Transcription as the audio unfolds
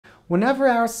whenever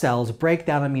our cells break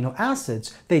down amino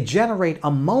acids, they generate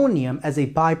ammonium as a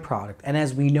byproduct. And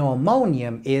as we know,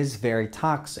 ammonium is very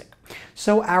toxic.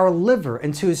 So our liver,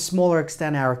 and to a smaller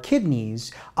extent our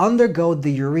kidneys, undergo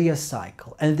the urea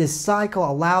cycle. And this cycle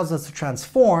allows us to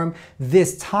transform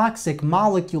this toxic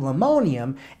molecule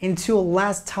ammonium into a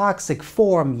less toxic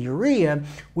form, urea,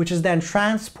 which is then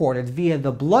transported via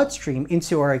the bloodstream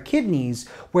into our kidneys,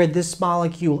 where this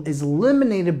molecule is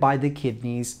eliminated by the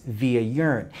kidneys via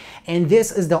urine. And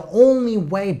this is the only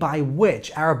way by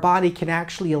which our body can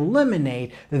actually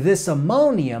eliminate this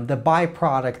ammonium, the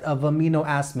byproduct of amino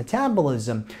acid metabolism,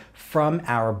 from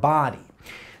our body.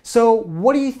 So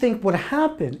what do you think would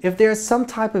happen if there's some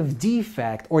type of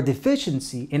defect or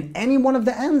deficiency in any one of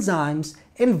the enzymes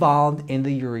involved in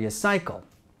the urea cycle?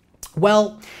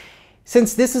 Well,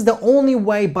 since this is the only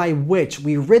way by which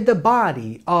we rid the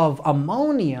body of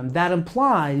ammonium, that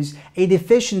implies a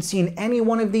deficiency in any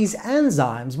one of these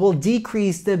enzymes will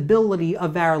decrease the ability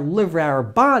of our liver, our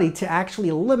body, to actually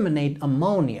eliminate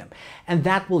ammonium. And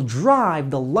that will drive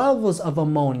the levels of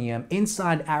ammonium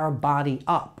inside our body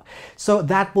up. So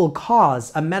that will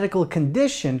cause a medical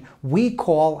condition we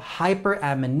call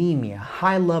hyperammonemia,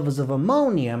 high levels of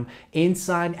ammonium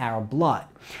inside our blood.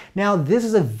 Now, this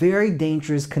is a very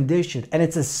dangerous condition, and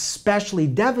it's especially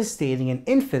devastating in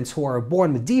infants who are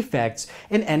born with defects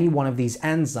in any one of these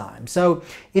enzymes. So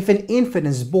if an infant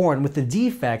is born with a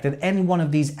defect in any one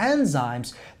of these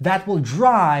enzymes, that will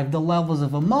drive the levels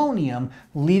of ammonium,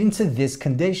 leading to this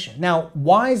condition. Now,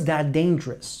 why is that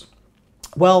dangerous?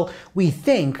 Well, we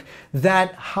think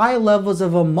that high levels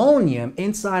of ammonium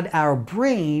inside our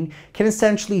brain can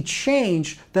essentially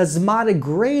change the osmotic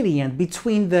gradient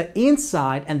between the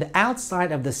inside and the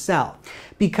outside of the cell,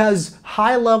 because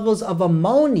high levels of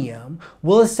ammonium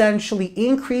will essentially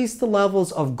increase the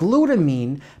levels of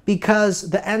glutamine,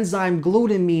 because the enzyme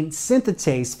glutamine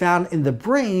synthetase found in the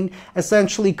brain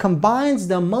essentially combines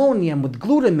the ammonium with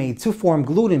glutamate to form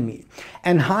glutamine.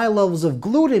 And high levels of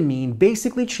glutamine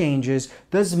basically changes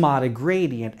the osmotic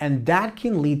gradient, and that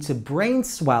can lead to brain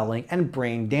swelling and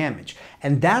brain damage.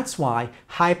 And that's why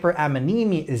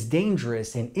hyperammonemia is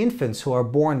dangerous in infants who are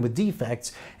born with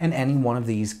defects in any one of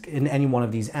these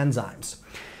enzymes.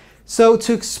 So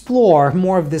to explore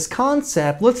more of this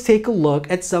concept, let's take a look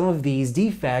at some of these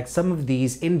defects, some of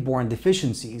these inborn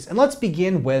deficiencies. And let's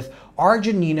begin with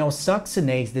Arginino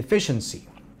succinase deficiency.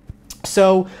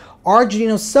 So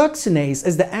Arginino succinase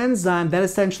is the enzyme that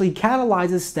essentially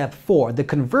catalyzes step 4, the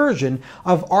conversion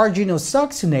of arginine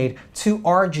succinate to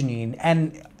arginine,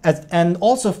 and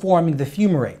also forming the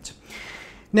fumarate.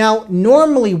 Now,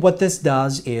 normally what this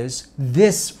does is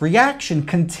this reaction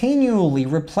continually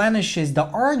replenishes the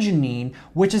arginine,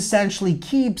 which essentially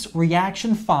keeps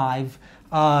reaction 5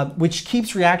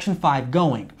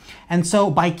 going. And so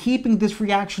by keeping this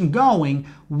reaction going,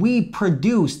 we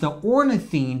produce the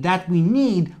ornithine that we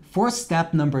need for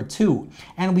step number 2.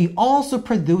 And we also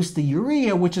produce the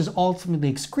urea, which is ultimately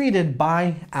excreted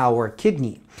by our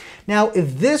kidney. Now,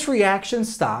 if this reaction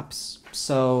stops,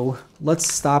 so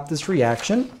let's stop this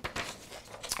reaction.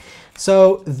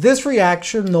 So this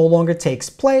reaction no longer takes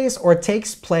place, or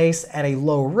takes place at a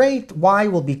low rate. Why?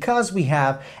 Well, because we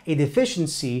have a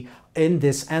deficiency in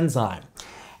this enzyme.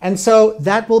 And so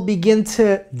that will begin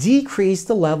to decrease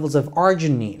the levels of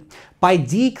arginine. By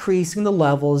decreasing the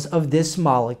levels of this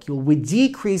molecule, we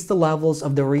decrease the levels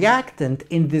of the reactant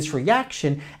in this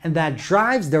reaction, and that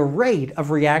drives the rate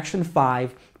of reaction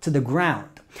 5 to the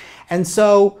ground. And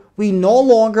so we no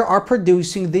longer are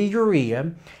producing the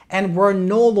urea, and we're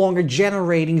no longer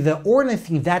generating the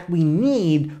ornithine that we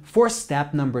need for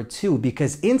step number 2,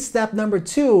 because in step number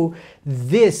 2,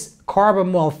 this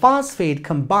carbamoyl phosphate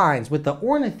combines with the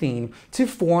ornithine to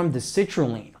form the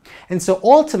citrulline. And so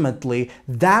ultimately,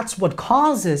 that's what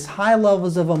causes high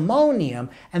levels of ammonium,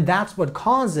 and that's what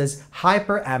causes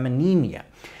hyperammonemia.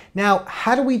 Now,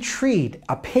 how do we treat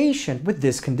a patient with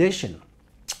this condition?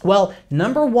 Well,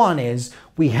 number 1 is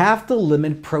we have to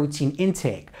limit protein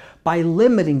intake. By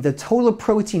limiting the total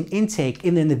protein intake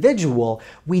in the individual,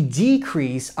 we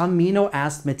decrease amino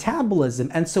acid metabolism,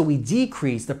 and so we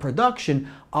decrease the production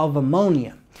of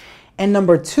ammonia. And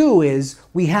number 2 is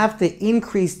we have to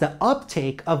increase the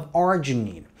uptake of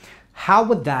arginine. How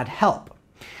would that help?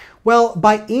 Well,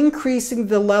 by increasing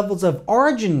the levels of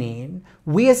arginine,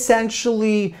 we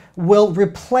essentially will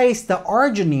replace the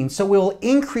arginine. So we'll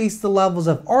increase the levels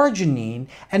of arginine,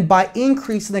 and by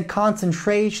increasing the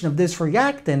concentration of this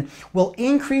reactant, we'll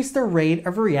increase the rate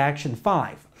of reaction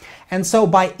 5. And so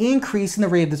by increasing the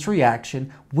rate of this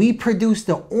reaction, we produce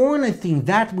the ornithine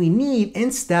that we need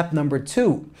in step number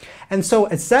 2. And so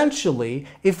essentially,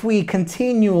 if we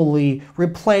continually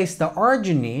replace the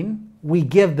arginine, we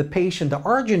give the patient the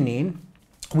arginine,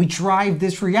 we drive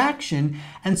this reaction,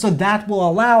 and so that will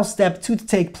allow step 2 to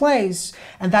take place,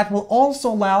 and that will also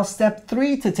allow step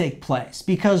 3 to take place,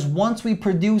 because once we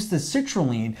produce the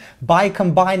citrulline by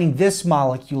combining this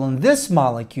molecule and this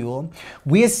molecule,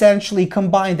 we essentially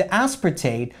combine the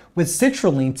aspartate with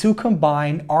citrulline to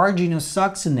combine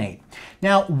arginosuccinate.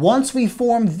 Now, once we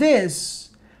form this,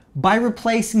 by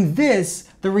replacing this,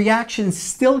 the reaction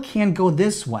still can't go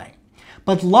this way.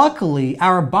 But luckily,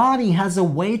 our body has a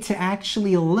way to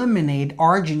actually eliminate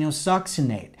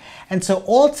arginosuccinate. And so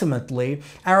ultimately,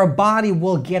 our body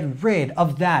will get rid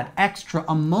of that extra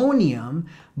ammonium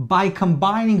by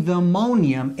combining the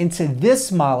ammonium into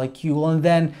this molecule and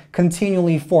then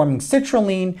continually forming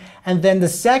citrulline. And then the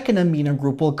second amino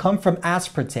group will come from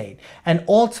aspartate. And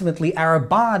ultimately, our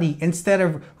body, instead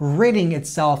of ridding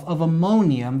itself of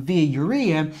ammonium via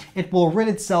urea, it will rid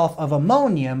itself of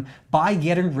ammonium by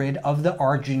getting rid of the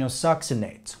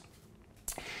arginosuccinate.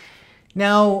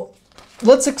 Now,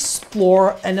 let's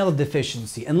explore another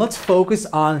deficiency, and let's focus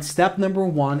on step number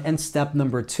 1 and step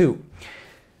number 2.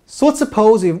 So let's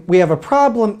suppose we have a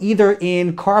problem either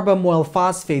in carbamoyl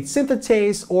phosphate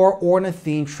synthetase or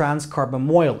ornithine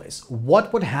transcarbamylase.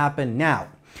 What would happen now?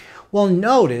 Well,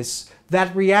 notice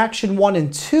that reaction 1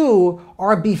 and 2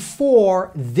 are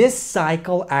before this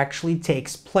cycle actually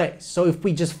takes place. So if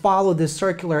we just follow this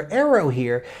circular arrow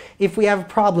here, if we have a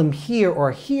problem here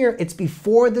or here, it's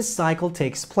before the cycle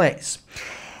takes place.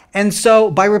 And so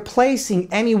by replacing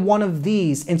any one of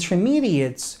these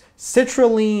intermediates,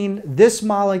 citrulline, this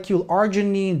molecule,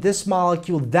 arginine, this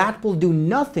molecule, that will do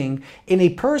nothing in a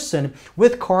person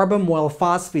with carbamoyl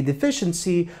phosphate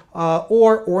deficiency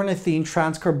or ornithine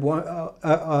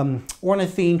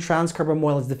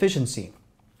transcarbamylase deficiency.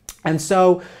 And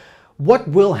so what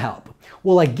will help?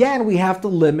 Well, again, we have to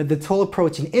limit the total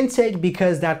protein intake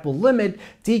because that will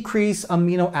decrease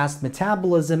amino acid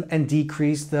metabolism and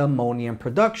decrease the ammonium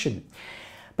production.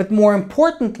 But more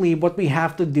importantly, what we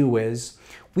have to do is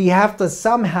we have to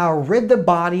somehow rid the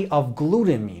body of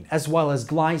glutamine as well as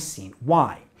glycine.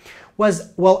 Why?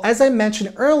 Well, as I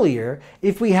mentioned earlier,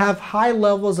 if we have high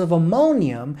levels of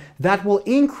ammonium, that will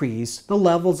increase the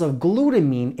levels of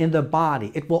glutamine in the body.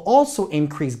 It will also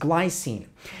increase glycine.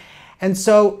 And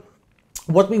so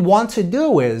what we want to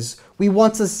do is we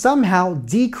want to somehow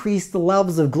decrease the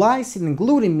levels of glycine and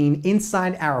glutamine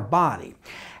inside our body.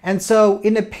 And so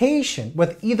in a patient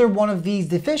with either one of these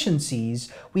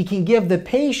deficiencies, we can give the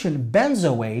patient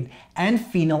benzoate and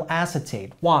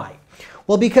phenylacetate. Why?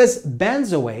 Well, because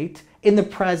benzoate in the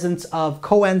presence of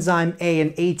coenzyme A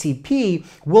and ATP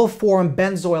will form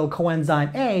benzoyl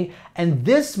coenzyme A, and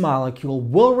this molecule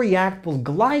will react with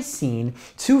glycine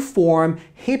to form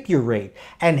hippurate.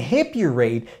 And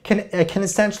hippurate can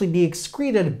essentially be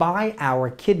excreted by our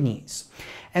kidneys.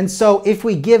 And so if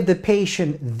we give the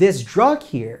patient this drug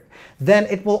here, then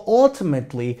it will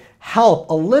ultimately help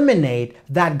eliminate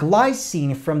that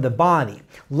glycine from the body.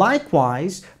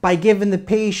 Likewise, by giving the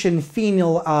patient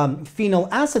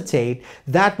phenylacetate,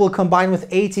 that will combine with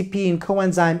ATP and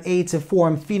coenzyme A to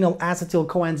form phenylacetyl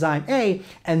coenzyme A,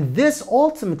 and this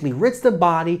ultimately rids the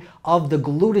body of the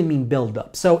glutamine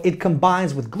buildup. So it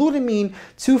combines with glutamine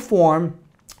to form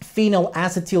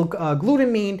phenylacetyl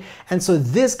glutamine, and so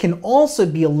this can also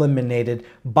be eliminated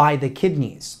by the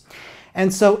kidneys.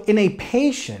 And so in a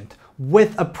patient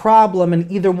with a problem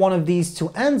in either one of these two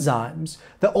enzymes,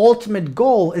 the ultimate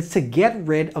goal is to get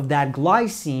rid of that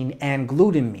glycine and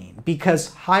glutamine,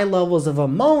 because high levels of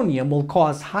ammonium will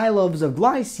cause high levels of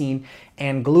glycine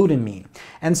and glutamine.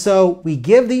 And so we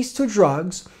give these two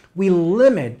drugs, we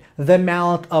limit the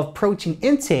amount of protein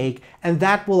intake, and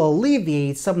that will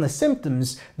alleviate some of the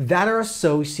symptoms that are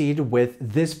associated with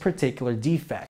this particular defect.